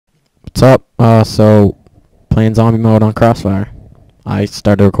What's up? So playing zombie mode on Crossfire. I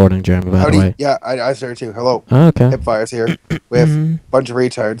started recording, Jeremy, by the way. Yeah, I started too. Hello. Oh, okay. Hipfire's here. We have a bunch of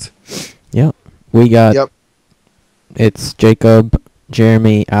retards. Yep. We got. Yep. It's Jacob,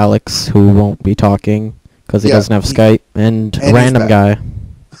 Jeremy, Alex, who won't be talking because he doesn't have Skype, and a random guy.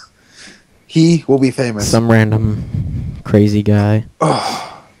 He will be famous. Some random crazy guy.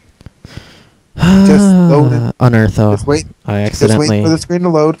 Just loaded. Unearth. Just wait. Just wait for the screen to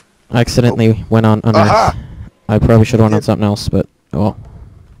load. I accidentally went on Unearth. Aha! I probably should have went on something else, but well,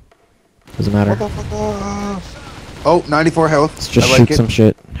 doesn't matter. Oh, 94 health. Let's just shoot some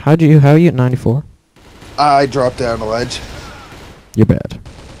shit. How are you at 94? I dropped down the ledge. You're bad.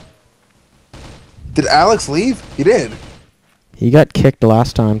 Did Alex leave? He did. He got kicked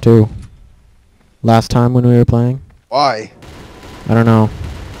last time too. Last time when we were playing. Why? I don't know.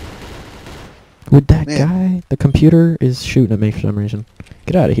 With that guy, the computer is shooting at me for some reason.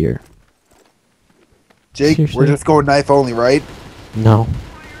 Get out of here. Jake, seriously? We're just going knife only, right? No.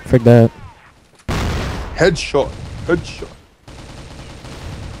 Frig that. Headshot. Headshot.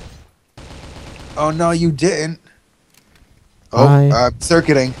 Oh, no, you didn't. Oh, I'm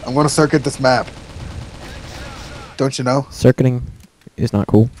circuiting. I'm going to circuit this map. Don't you know? Circuiting is not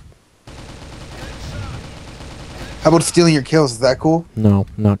cool. How about stealing your kills? Is that cool? No,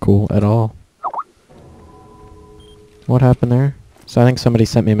 not cool at all. What happened there? So I think somebody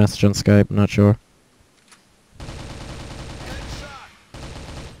sent me a message on Skype. I'm not sure.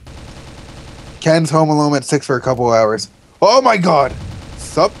 Ken's home alone at 6 for a couple hours. Oh my god!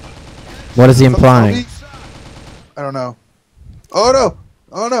 Sup? What is he implying? I don't know. Oh no!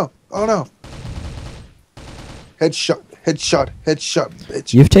 Oh no! Oh no! Headshot! Headshot! Headshot!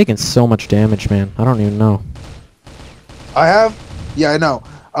 Bitch. You've taken so much damage, man. I don't even know. I have? Yeah, I know.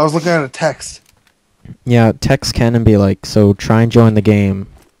 I was looking at a text. Yeah, text Ken and be like, so try and join the game.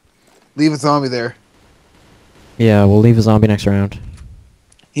 Leave a zombie there. Yeah, we'll leave a zombie next round.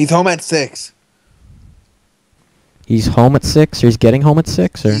 He's home at 6. He's home at 6, or he's getting home at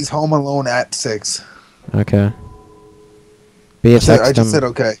 6, or? He's home alone at 6. Okay. Be a text I just said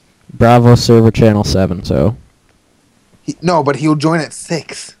okay. Bravo server channel 7, so. No, but he'll join at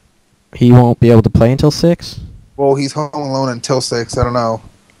 6. He won't be able to play until 6? Well, he's home alone until 6. I don't know.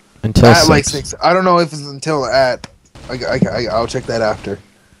 Until at 6. Like 6. I don't know if it's until at. I'll check that after.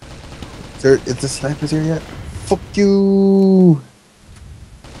 Is the snipers here yet? Fuck you.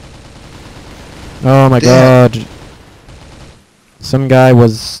 Oh my god. Some guy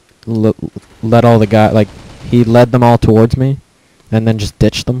was led all the guy, like, he led them all towards me, and then just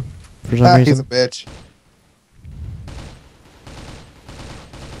ditched them for some reason. He's a bitch.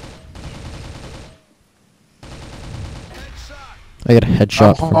 I got a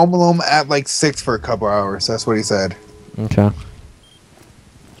headshot. I'm home alone at like 6 for a couple hours. That's what he said. Okay.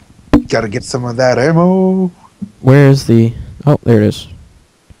 Gotta get some of that ammo. Where is the... Oh, there it is.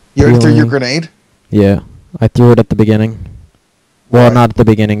 You already threw your grenade? Yeah. I threw it at the beginning. Well, not at the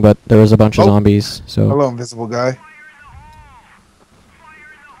beginning, but there was a bunch of zombies, so... Hello, invisible guy.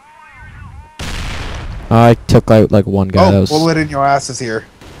 I took out, like, one guy. Oh, bullet in your ass is here.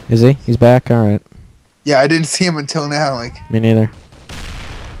 Is he? He's back? Alright. Yeah, I didn't see him until now, like... Me neither.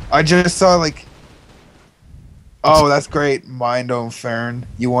 I just saw, like... Oh, that's great. Mind on Fern.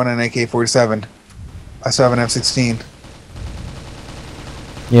 You won an AK-47. I still have an M16.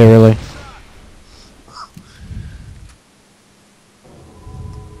 Yeah, really.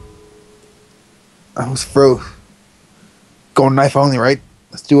 I was froze. Going knife only, right?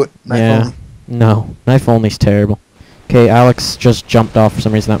 Let's do it. Knife only. No. Knife only's terrible. Okay, Alex just jumped off for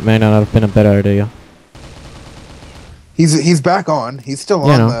some reason. That may not have been a better idea. He's back on. He's still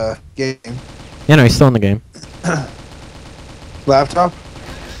on the game. Yeah, no, he's still in the game. Laptop?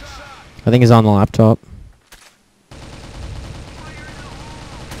 I think he's on the laptop.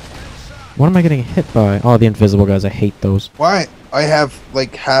 What am I getting hit by? Oh, the invisible guys. I hate those. Why? I have,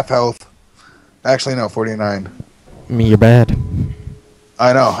 like, half health. Actually, no, 49. I mean, you're bad.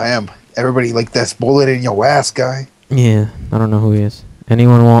 I know, I am. Everybody, like, this bullet in your ass, guy. Yeah, I don't know who he is.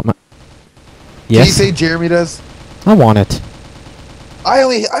 Anyone want my... Yes? Can you say Jeremy does? I want it. I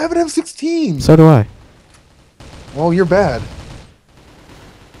have an M16. So do I. Well, you're bad.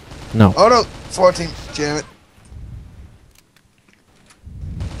 No. Oh, no. SWAT team. Damn it.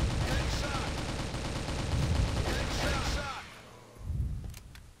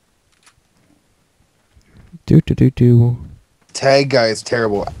 Do. Tag guy is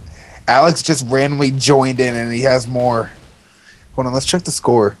terrible. Alex just randomly joined in and he has more. Hold on, let's check the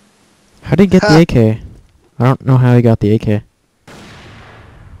score. How did he get the AK? I don't know how he got the AK.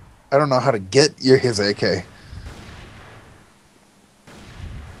 I don't know how to get his AK.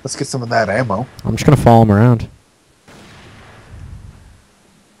 Let's get some of that ammo. I'm just gonna follow him around.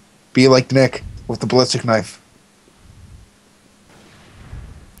 Be like Nick with the ballistic knife.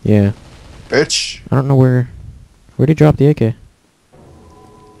 Yeah. Bitch. I don't know where'd he drop the AK?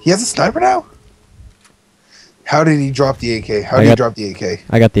 He has a sniper now? How did he drop the AK? How did he drop the AK?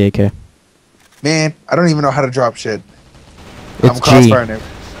 I got the AK. Man, I don't even know how to drop shit. It's I'm Crossfire now.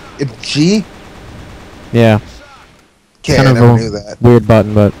 It's G? Yeah. Okay, Kind I of never a knew that. weird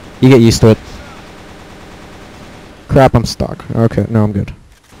button, but you get used to it. Crap, I'm stuck. Okay, no, I'm good.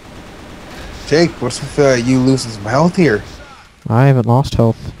 Jake, what's with you losing some health here? I haven't lost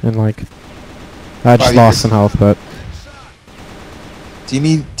health in like... I just 5 lost years. some health, but... Do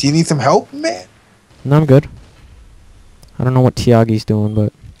you need some help, man? No, I'm good. I don't know what Tiagi's doing,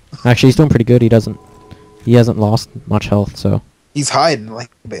 but... Actually, he's doing pretty good. He hasn't lost much health, so... He's hiding like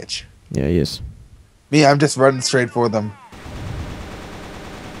a bitch. Yeah, he is. Me, I'm just running straight for them.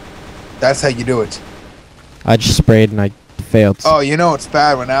 That's how you do it. I just sprayed and I failed. Oh, you know it's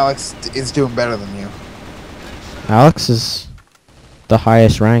bad when Alex is doing better than you. Alex is the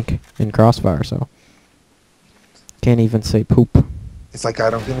highest rank in Crossfire, so... Can't even say poop. It's like I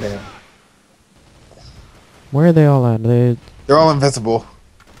don't give a damn. Where are they all at? They're all invisible.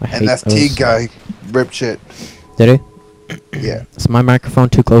 I hate And that's those. T guy ripped shit. Did he? Yeah. Is my microphone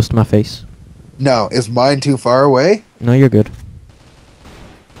too close to my face? No, is mine too far away? No, you're good.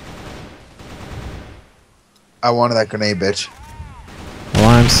 I wanted that grenade, bitch. Well,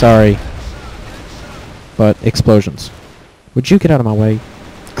 I'm sorry. But explosions. Would you get out of my way?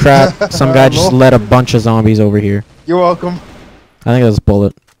 Crap, some guy just led a bunch of zombies over here. You're welcome. I think that's a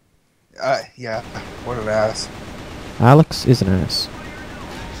bullet. Yeah. What an ass. Alex is an ass.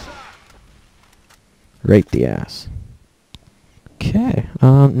 Rape the ass. Okay.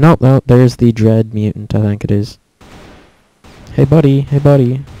 Nope, there's the Dread Mutant, I think it is. Hey, buddy. Hey,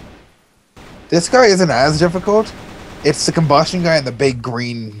 buddy. This guy isn't as difficult. It's the combustion guy and the big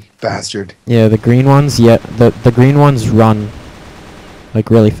green bastard. Yeah, the green ones, the green ones run, like,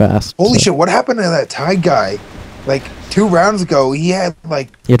 really fast. Holy so. shit, what happened to that Tide guy? Like, 2 rounds ago, he had, like...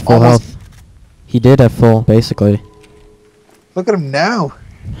 He had full health. He did have full, basically. Look at him now.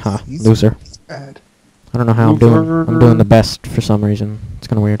 Huh, He's loser. bad. I don't know how I'm doing. I'm doing the best for some reason. It's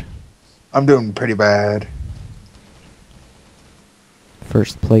kind of weird. I'm doing pretty bad.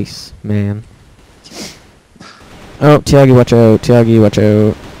 First place, man. Oh, Tiagi, watch out. Tiagi, watch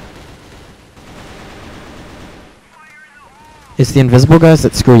out. It's the invisible guys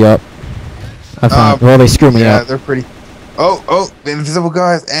that screw you up. I found. Well, they screw me yeah, up. they're pretty... Oh, the invisible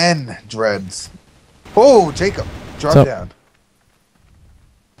guys and dreads. Oh, Jacob, drop down.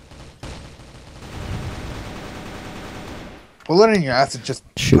 Bullet in your ass is just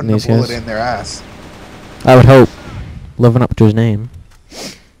Shooting putting a these bullet guys. in their ass. I would hope. Living up to his name.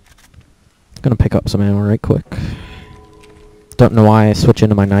 Gonna pick up some ammo right quick. Don't know why I switch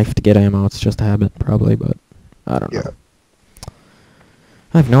into my knife to get ammo. It's just a habit, probably, but I don't know.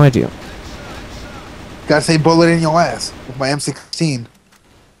 I have no idea. Gotta say bullet in your ass with my M16.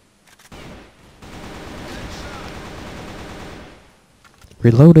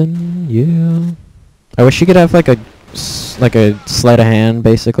 Reloading, yeah. I wish you could have like a sleight of hand,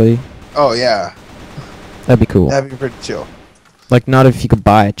 basically. Oh yeah, That'd be cool. that'd be pretty chill. Like, not if you could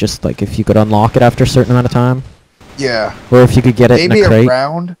buy it, just like if you could unlock it after a certain amount of time. Yeah. Or if you could get it Maybe in a crate.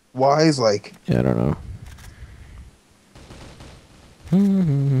 round wise, like... Yeah, I don't know.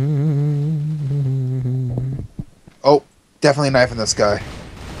 Oh, definitely knifing this guy.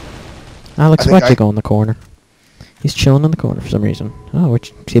 Alex, I think why'd you go in the corner? He's chilling in the corner for some reason. Oh, we're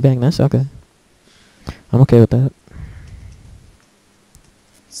teabagging this? Okay. I'm okay with that.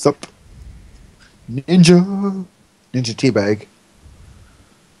 Sup. Ninja teabag.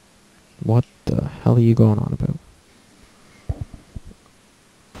 What the hell are you going on about?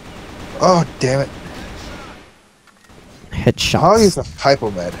 Oh, damn it. Headshots. I'll use a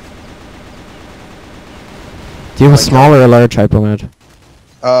hypomed. Do you have a Like small or a large hypomed?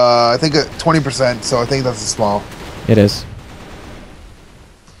 I think 20%, so I think that's a small. It is.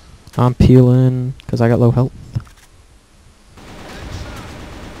 I'm peeling because I got low health.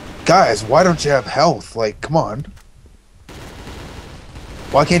 Guys, why don't you have health? Like, come on.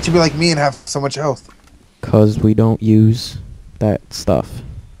 Why can't you be like me and have so much health? Because we don't use that stuff.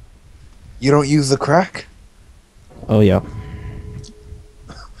 You don't use the crack? Oh, yeah.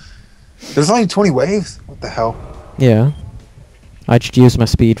 There's only 20 waves? What the hell? Yeah. I just used my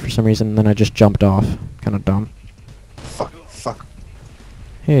speed for some reason, and then I just jumped off. Kind of dumb. Fuck.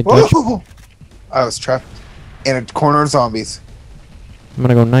 Hey, Dutch. Whoa! I was trapped in a corner of zombies. I'm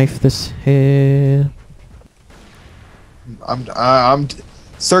gonna go knife this here.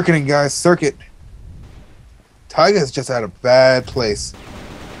 Circuiting, guys. Circuit. Tyga's just at a bad place.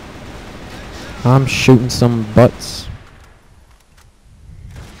 I'm shooting some butts.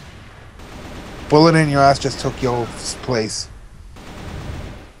 Bullet in your ass just took your place.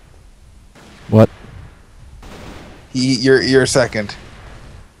 What? You're second.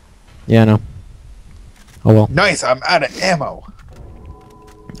 Yeah, I know. Oh well. Nice. I'm out of ammo.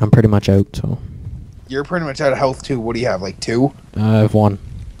 I'm pretty much out, so. You're pretty much out of health too. What do you have? Like 2? I have 1.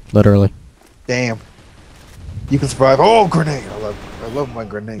 Literally. Damn. You can survive. Oh, grenade. I love my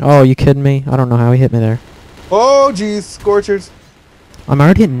grenade. Oh, you kidding me? I don't know how he hit me there. Oh, jeez. Scorchers. I'm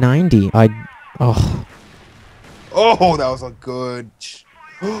already at 90. Oh. Oh, that was a good...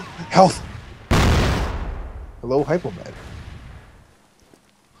 Health. Hello, Hypomed.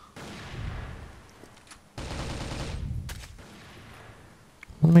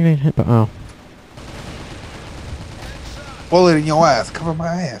 What am I getting hit by? Oh. Bullet in your ass. Cover my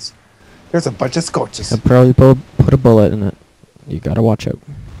ass. There's a bunch of scorches. I'd probably put a bullet in it. You gotta watch out.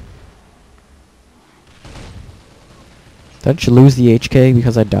 Did you lose the HK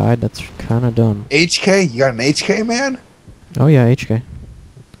because I died? That's kind of dumb. HK? You got an HK, man? Oh yeah, HK.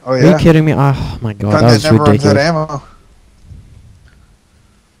 Oh yeah? Are you kidding me? Oh my god, Gun that was never runs out of ridiculous. ammo.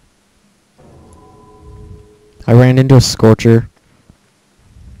 I ran into a Scorcher.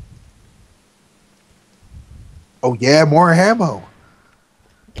 Oh yeah, more ammo.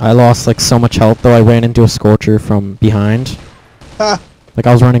 I lost like so much health though. I ran into a Scorcher from behind. Ha! Like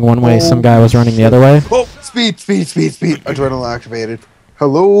I was running one way, some guy was running the other way. Oh, speed. Adrenaline activated.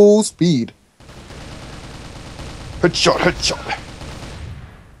 Hello, speed. Headshot.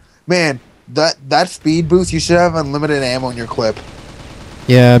 Man, that speed boost, you should have unlimited ammo in your clip.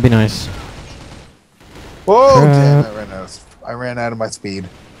 Yeah, it'd be nice. Whoa, Crap. damn, I ran out of my speed.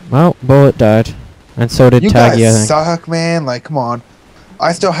 Well, bullet died. And so did You Taggy, I guys think. suck, man. Like, come on.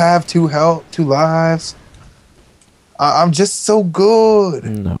 I still have 2 lives. I'm just so good.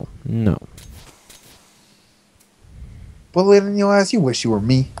 No. Bullet in your ass. You wish you were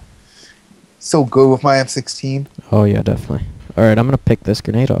me. So good with my M16. Oh yeah, definitely. Alright, I'm gonna pick this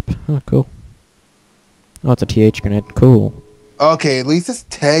grenade up. Oh, cool. Oh, it's a TH grenade. Cool. Okay, at least this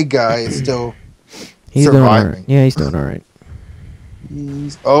tag guy is still He's doing surviving. alright. Yeah, he's doing alright.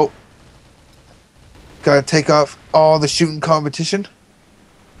 Oh. Gotta take off all the shooting competition.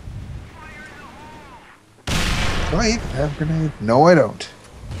 Do I even have a grenade? No, I don't.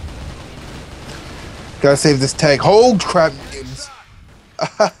 Gotta save this tag. Hold crap, mutants.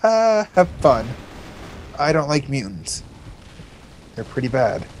 Have fun. I don't like mutants. They're pretty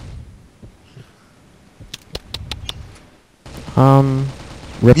bad.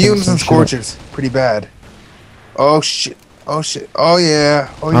 Mutants and Scorchers. Pretty bad. Oh shit. Oh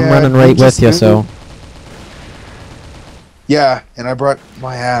yeah. Oh yeah. I'm running right with you, so. Yeah, and I brought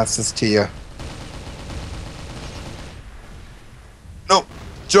my asses to you. No,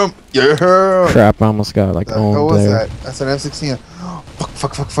 jump! Yeah. Crap, I almost got like What owned was there. that? That's an M16.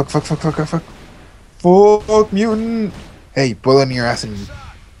 Fuck, mutant! Hey, bullet in your ass, and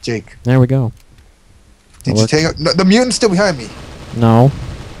Jake. There we go. Did you take out? No, the mutant's still behind me. No.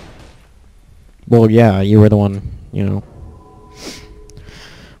 Well, yeah, you were the one, you know.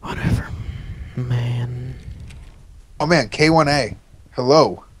 Whatever. Man. Oh man, K1A.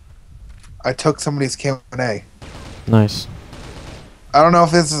 Hello. I took somebody's K1A. Nice. I don't know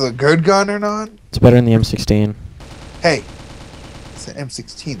if this is a good gun or not. It's better than the M16. Hey, it's an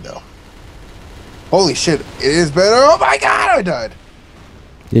M16 though. Holy shit, it is better. Oh my god, I died.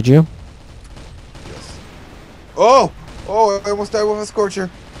 Did you? Yes. Oh, I almost died with a Scorcher.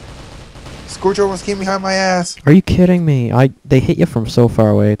 Scorcher almost came behind my ass. Are you kidding me? They hit you from so far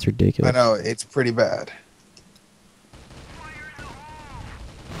away. It's ridiculous. I know, it's pretty bad.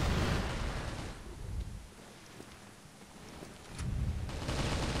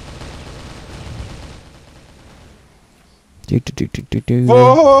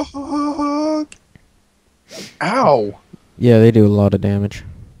 Fuck! Ow! Yeah, they do a lot of damage.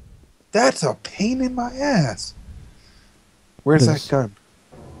 That's a pain in my ass. Where's that gun?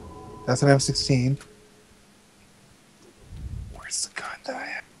 That's an M16. Where's the gun that I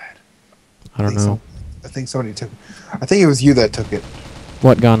had? I don't know. I think somebody took it. I think it was you that took it.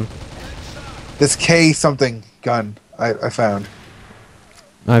 What gun? This K something gun I found.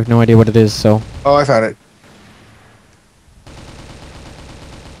 I have no idea what it is, so. Oh, I found it.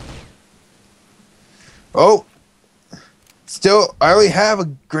 Oh! Still, I only have a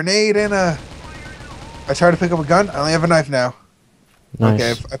grenade and a... I tried to pick up a gun. I only have a knife now. Nice.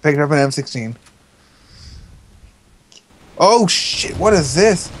 Okay, I picked up an M16. Oh shit, what is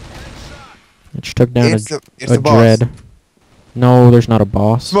this? It just took down It's a the boss. dread. No, there's not a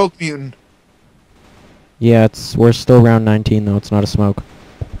boss. Smoke mutant. Yeah, we're still round 19 though. It's not a smoke.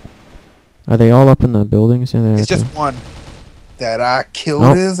 Are they all up in the buildings? Yeah, It's just one that I killed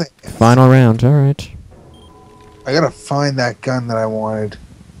Oh, his ass. final round. All right. I gotta find that gun that I wanted.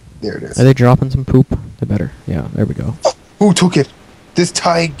 There it is. Are they dropping some poop? They better. Yeah, there we go. Who took it? This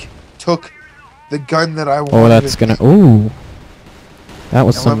Tig took the gun that I wanted. Oh, that's gonna. Ooh. That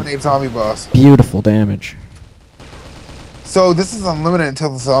was some Eliminate zombie boss. beautiful damage. So this is unlimited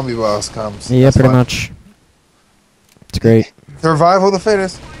until the zombie boss comes. Yeah, That's pretty fine. much. It's great. Survival of the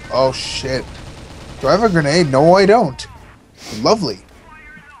fittest. Oh shit. Do I have a grenade? No, I don't. Lovely.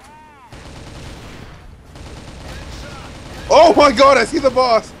 Oh my god, I see the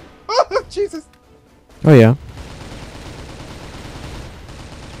boss! Oh, Jesus. Oh yeah.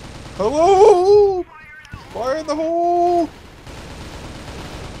 Hello! Fire in the hole!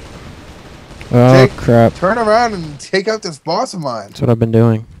 Oh Jake, crap. turn around and take out this boss of mine. That's what I've been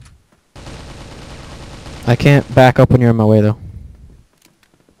doing. I can't back up when you're in my way though.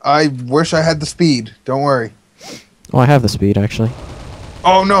 I wish I had the speed. Don't worry. Oh, I have the speed actually.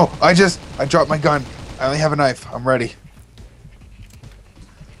 Oh no! I dropped my gun. I only have a knife. I'm ready.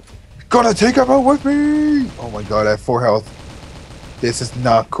 Gotta take him out with me! Oh my god, I have 4 health. This is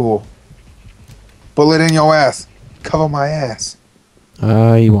not cool. Bullet in your ass. Cover my ass.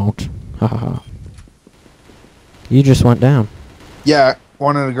 You won't. Ha ha ha. You just went down. Yeah,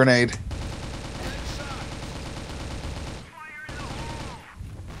 wanted a grenade.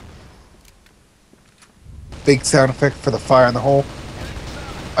 Big sound effect for the fire in the hole.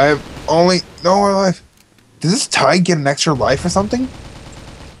 I have only no more life. Does this Tig get an extra life or something?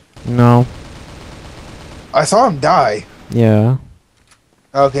 No. I saw him die. Yeah.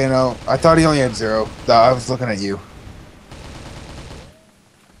 Okay, no. I thought he only had 0. I was looking at you.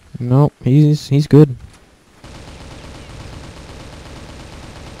 Nope. He's good.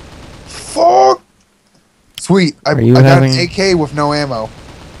 Fuck! Sweet. I Are you got having- an AK with no ammo.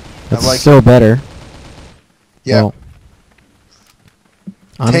 That's like so better. Yeah. Well,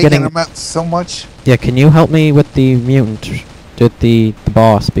 I'm Taking getting. him out so much. Yeah. Can you help me with the mutant? With the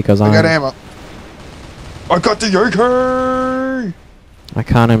boss because I got I'm. ammo. I got the AK! I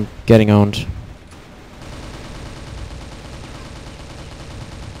kind of getting owned.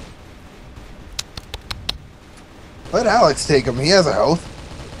 Let Alex take him. He has a health.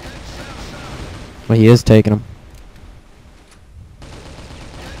 Well, he is taking him.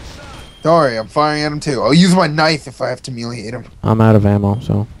 Don't worry, I'm firing at him too. I'll use my knife if I have to melee hit him. I'm out of ammo,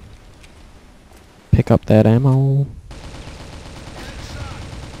 so pick up that ammo.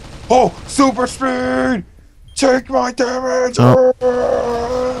 Oh, super speed! Take my damage!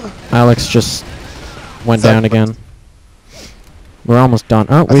 Oh. Alex just went Sorry. down again. We're almost done.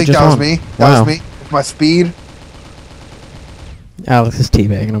 Oh, I we think just that was won. me. That Wow. was me. With my speed. Alex is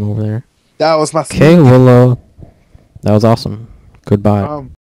teabagging him over there. That was my speed. Okay, well, that was awesome. Goodbye.